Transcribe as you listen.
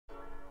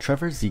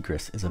Trevor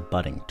Zegras is a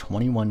budding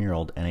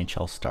 21-year-old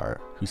NHL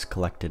star who's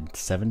collected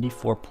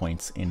 74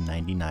 points in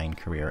 99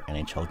 career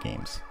NHL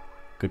games,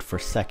 good for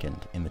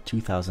second in the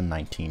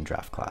 2019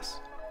 draft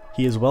class.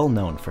 He is well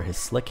known for his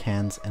slick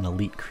hands and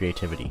elite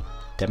creativity,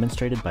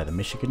 demonstrated by the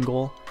Michigan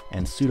goal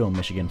and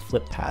pseudo-Michigan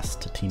flip pass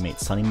to teammate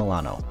Sonny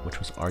Milano, which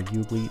was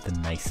arguably the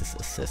nicest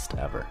assist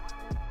ever.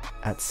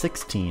 At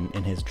 16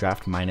 in his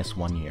draft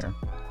 -1 year,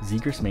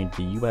 Zegras made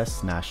the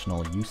US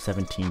national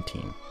U17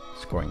 team,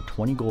 scoring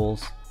 20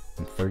 goals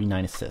and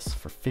 39 assists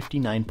for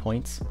 59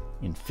 points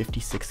in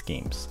 56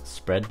 games,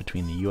 spread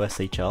between the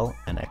USHL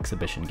and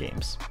exhibition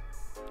games.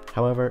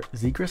 However,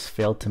 Zegras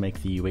failed to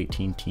make the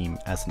U18 team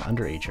as an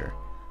underager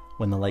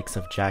when the likes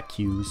of Jack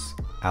Hughes,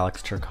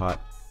 Alex Turcotte,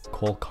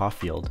 Cole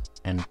Caulfield,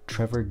 and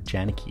Trevor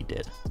Janicki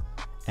did,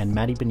 and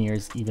Matty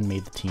Beniers even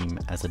made the team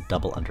as a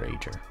double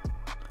underager.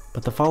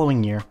 But the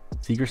following year,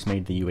 Zegras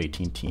made the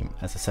U18 team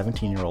as a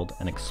 17-year-old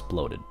and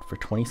exploded for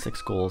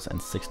 26 goals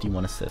and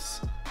 61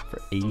 assists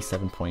for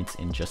 87 points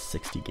in just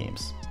 60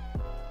 games.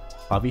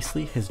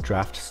 Obviously, his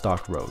draft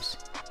stock rose,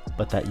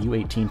 but that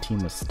U18 team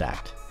was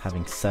stacked,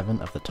 having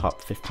 7 of the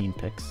top 15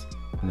 picks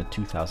in the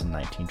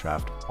 2019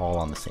 draft all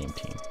on the same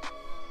team.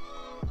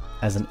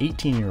 As an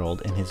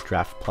 18-year-old in his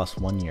draft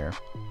 +1 year,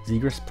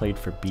 Zegras played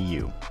for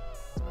BU,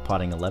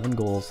 potting 11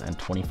 goals and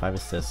 25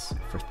 assists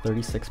for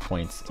 36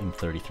 points in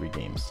 33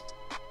 games,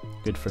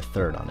 good for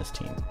third on his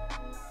team.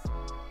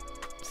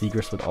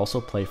 Zegras would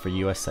also play for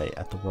USA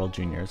at the World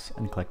Juniors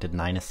and collected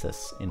 9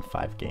 assists in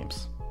 5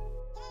 games.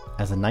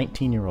 As a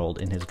 19-year-old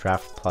in his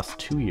draft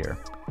 +2 year,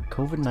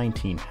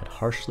 COVID-19 had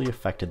harshly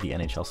affected the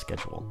NHL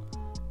schedule,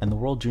 and the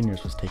World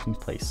Juniors was taking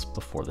place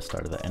before the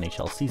start of the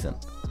NHL season.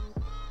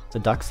 The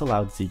Ducks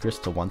allowed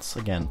Zegras to once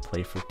again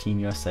play for Team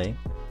USA,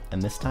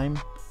 and this time,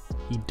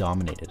 he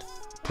dominated,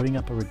 putting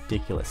up a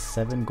ridiculous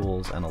 7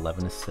 goals and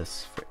 11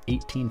 assists for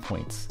 18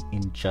 points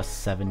in just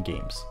 7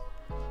 games,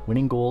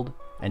 winning gold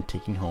and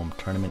taking home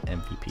tournament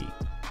MVP.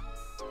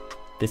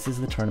 This is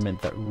the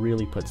tournament that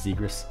really put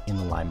Zegras in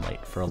the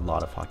limelight for a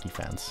lot of hockey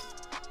fans.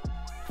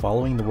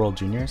 Following the World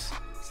Juniors,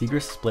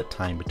 Zegras split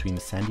time between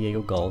the San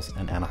Diego Gulls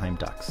and Anaheim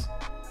Ducks.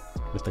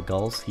 With the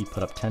Gulls, he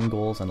put up 10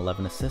 goals and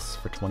 11 assists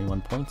for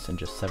 21 points in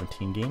just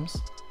 17 games,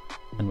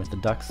 and with the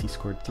Ducks he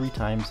scored 3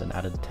 times and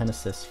added 10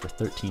 assists for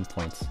 13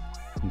 points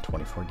in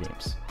 24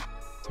 games.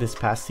 This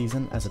past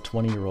season, as a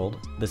 20-year-old,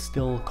 the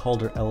still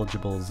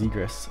Calder-eligible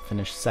Zegras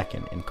finished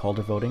second in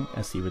Calder voting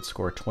as he would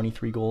score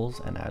 23 goals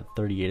and add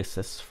 38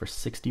 assists for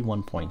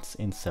 61 points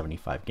in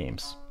 75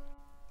 games.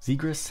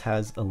 Zegras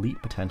has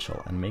elite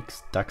potential and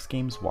makes Ducks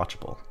games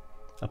watchable.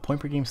 A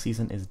point-per-game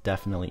season is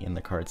definitely in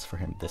the cards for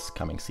him this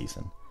coming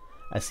season,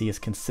 as he is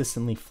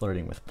consistently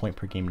flirting with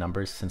point-per-game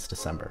numbers since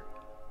December,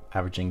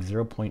 averaging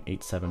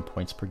 0.87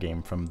 points per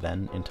game from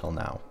then until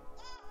now.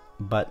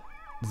 But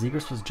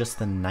Zegras was just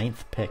the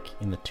 9th pick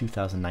in the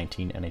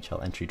 2019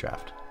 NHL entry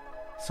draft.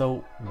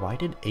 So why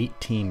did 8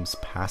 teams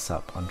pass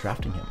up on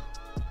drafting him?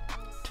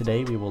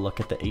 Today we will look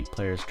at the 8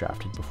 players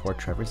drafted before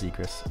Trevor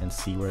Zegras and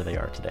see where they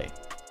are today.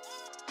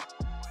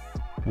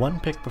 One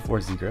pick before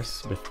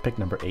Zegras, with pick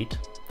number 8,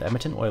 the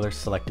Edmonton Oilers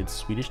selected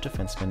Swedish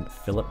defenseman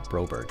Philip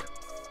Broberg.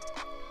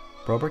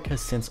 Broberg has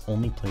since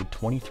only played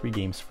 23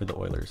 games for the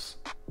Oilers,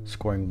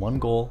 scoring 1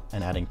 goal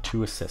and adding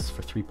 2 assists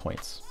for 3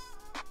 points.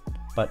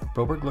 But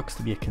Broberg looks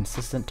to be a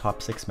consistent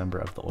top 6 member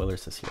of the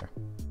Oilers this year.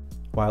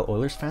 While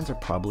Oilers fans are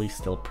probably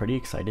still pretty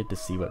excited to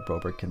see what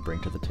Broberg can bring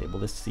to the table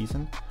this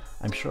season,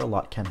 I'm sure a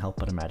lot can't help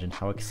but imagine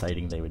how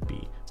exciting they would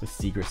be with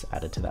Zegras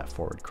added to that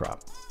forward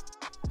crop.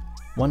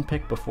 One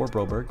pick before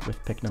Broberg,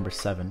 with pick number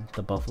 7,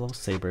 the Buffalo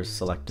Sabres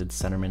selected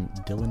centerman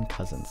Dylan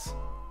Cozens.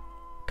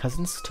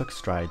 Cozens took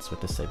strides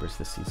with the Sabres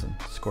this season,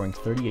 scoring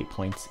 38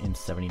 points in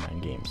 79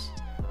 games,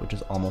 which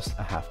is almost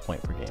a half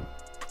point per game.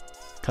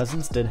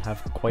 Cozens did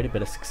have quite a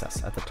bit of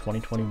success at the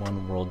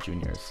 2021 World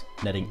Juniors,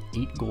 netting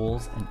 8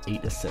 goals and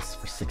 8 assists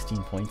for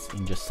 16 points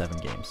in just 7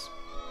 games.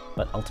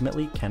 But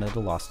ultimately, Canada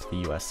lost to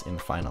the US in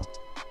the final.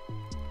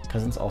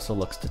 Cozens also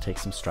looks to take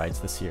some strides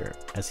this year,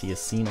 as he is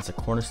seen as a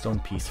cornerstone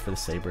piece for the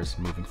Sabres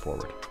moving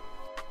forward.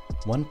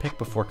 One pick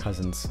before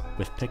Cozens,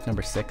 with pick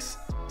number 6,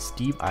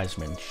 Steve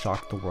Yzerman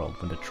shocked the world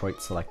when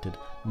Detroit selected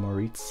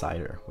Moritz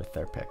Seider with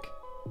their pick.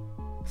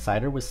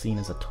 Seider was seen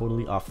as a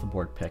totally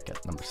off-the-board pick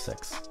at number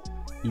 6.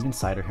 Even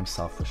Seider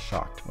himself was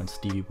shocked when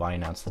Stevie Y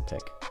announced the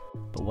pick,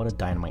 but what a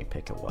dynamite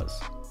pick it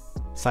was.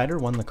 Seider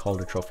won the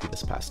Calder Trophy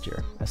this past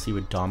year, as he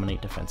would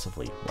dominate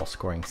defensively while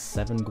scoring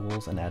 7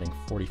 goals and adding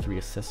 43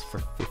 assists for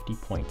 50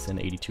 points in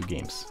 82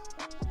 games.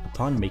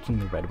 Upon making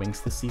the Red Wings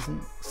this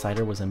season,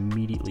 Seider was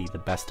immediately the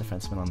best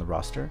defenseman on the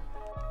roster,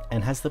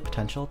 and has the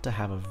potential to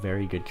have a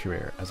very good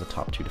career as a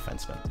top 2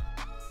 defenseman.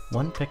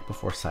 One pick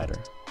before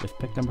Seider, with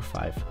pick number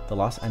 5, the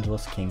Los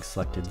Angeles Kings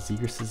selected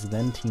Zegras'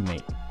 then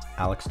teammate,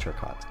 Alex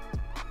Turcotte.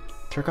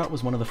 Turcotte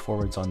was one of the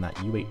forwards on that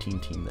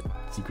U18 team that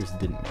Zegras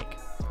didn't make,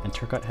 and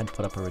Turcotte had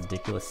put up a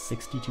ridiculous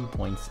 62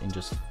 points in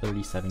just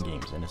 37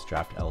 games in his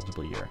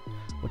draft-eligible year,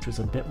 which was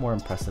a bit more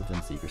impressive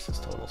than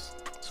Zegras' totals,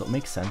 so it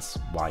makes sense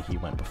why he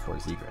went before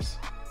Zegras.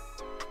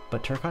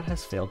 But Turcotte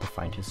has failed to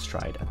find his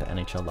stride at the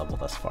NHL level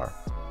thus far,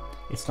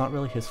 It's not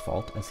really his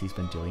fault as he's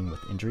been dealing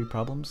with injury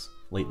problems,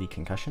 lately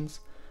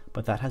concussions,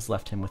 but that has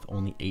left him with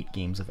only 8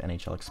 games of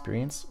NHL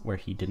experience where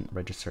he didn't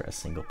register a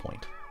single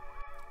point.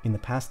 In the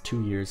past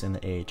 2 years in the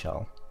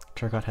AHL,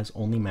 Turcotte has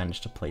only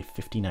managed to play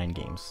 59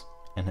 games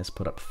and has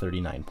put up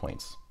 39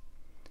 points.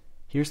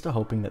 Here's to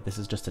hoping that this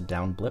is just a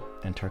down blip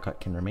and Turcotte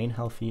can remain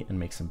healthy and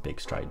make some big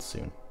strides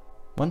soon.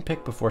 One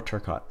pick before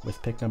Turcotte,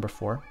 with pick number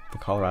 4, the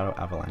Colorado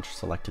Avalanche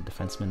selected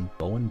defenseman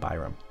Bowen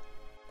Byram.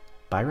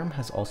 Byram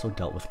has also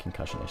dealt with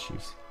concussion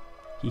issues.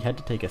 He had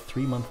to take a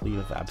 3-month leave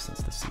of absence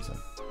this season.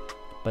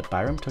 But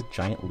Byram took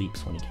giant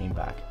leaps when he came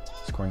back,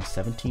 scoring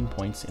 17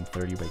 points in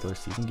 30 regular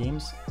season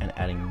games and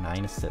adding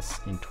 9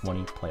 assists in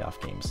 20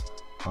 playoff games,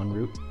 en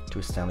route to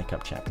a Stanley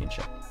Cup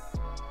championship.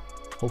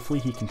 Hopefully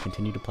he can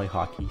continue to play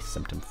hockey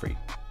symptom-free.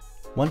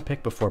 One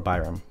pick before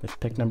Byram, with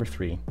pick number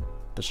 3,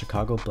 the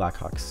Chicago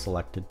Blackhawks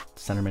selected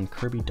centerman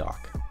Kirby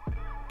Dach.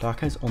 Dach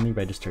has only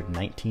registered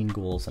 19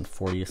 goals and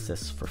 40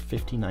 assists for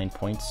 59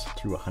 points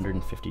through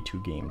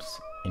 152 games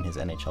in his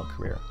NHL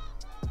career.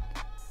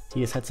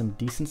 He has had some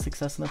decent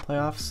success in the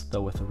playoffs,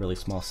 though with a really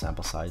small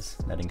sample size,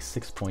 netting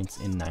 6 points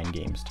in 9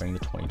 games during the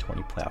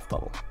 2020 playoff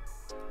bubble.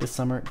 This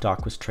summer,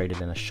 Dach was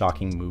traded in a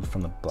shocking move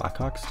from the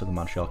Blackhawks to the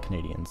Montreal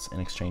Canadiens in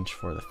exchange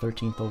for the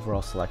 13th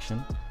overall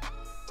selection,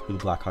 who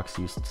the Blackhawks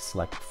used to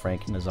select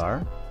Frank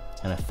Nazar,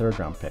 and a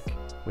 3rd-round pick,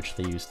 which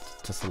they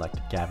used to select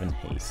Gavin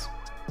Hayes.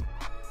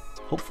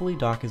 Hopefully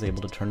Dach is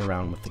able to turn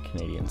around with the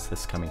Canadiens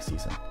this coming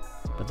season,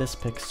 but this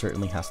pick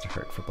certainly has to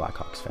hurt for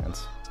Blackhawks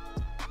fans.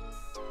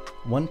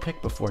 One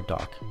pick before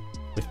Dach,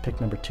 with pick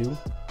number 2,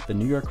 the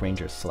New York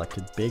Rangers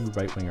selected big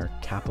right-winger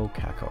Kaapo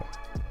Kakko.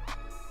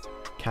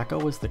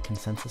 Kakko was the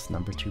consensus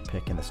number 2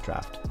 pick in this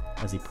draft,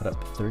 as he put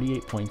up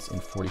 38 points in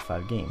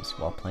 45 games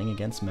while playing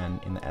against men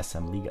in the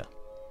SM Liga.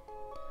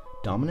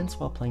 Dominance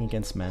while playing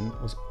against men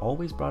was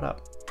always brought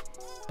up,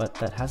 but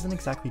that hasn't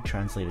exactly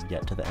translated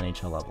yet to the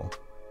NHL level.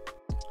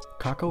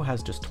 Kakko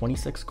has just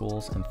 26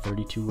 goals and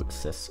 32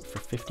 assists for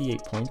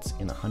 58 points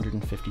in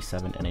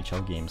 157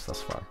 NHL games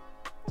thus far.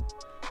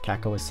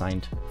 Kakko is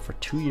signed for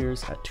 2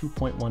 years at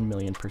 $2.1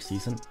 million per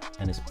season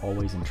and is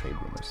always in trade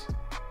rumors.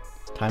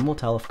 Time will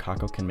tell if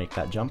Kakko can make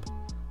that jump,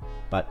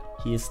 but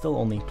he is still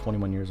only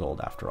 21 years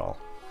old after all.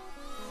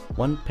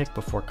 One pick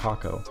before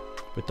Kakko,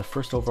 with the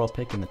 1st overall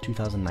pick in the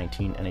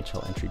 2019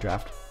 NHL entry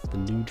draft, the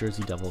New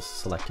Jersey Devils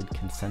selected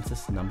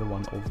consensus number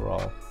 1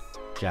 overall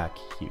Jack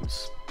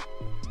Hughes.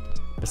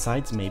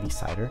 Besides maybe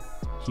Sider,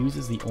 Hughes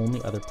is the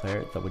only other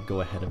player that would go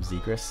ahead of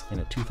Zegras in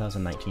a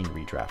 2019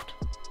 redraft.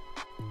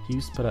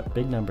 Hughes put up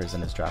big numbers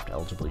in his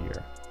draft-eligible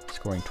year,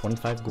 scoring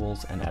 25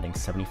 goals and adding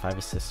 75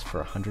 assists for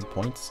 100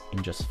 points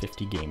in just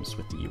 50 games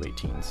with the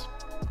U18s.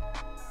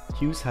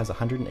 Hughes has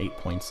 108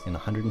 points in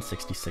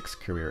 166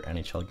 career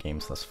NHL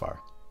games thus far,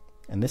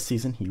 and this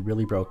season he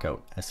really broke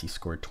out as he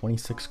scored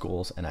 26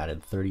 goals and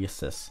added 30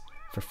 assists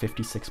for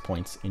 56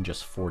 points in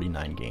just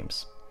 49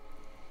 games.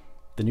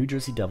 The New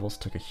Jersey Devils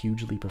took a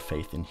huge leap of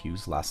faith in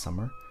Hughes last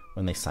summer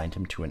when they signed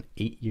him to an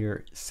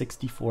 8-year,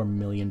 $64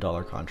 million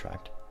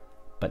contract.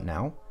 But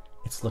now,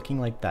 it's looking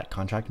like that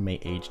contract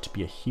may age to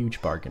be a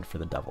huge bargain for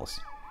the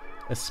Devils,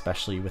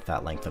 especially with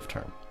that length of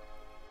term.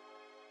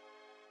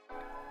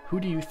 Who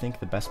do you think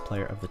the best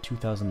player of the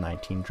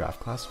 2019 draft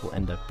class will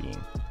end up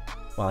being?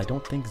 While I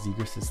don't think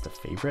Zegras is the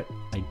favorite,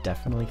 I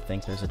definitely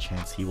think there's a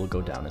chance he will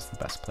go down as the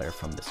best player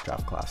from this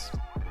draft class.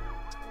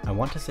 I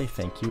want to say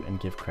thank you and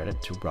give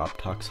credit to Rob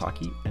Talks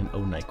Hockey and O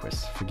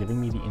Nyquist for giving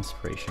me the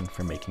inspiration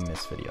for making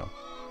this video.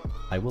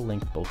 I will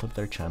link both of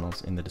their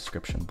channels in the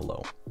description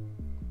below.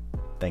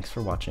 Thanks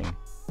for watching.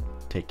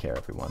 Take care,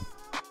 everyone.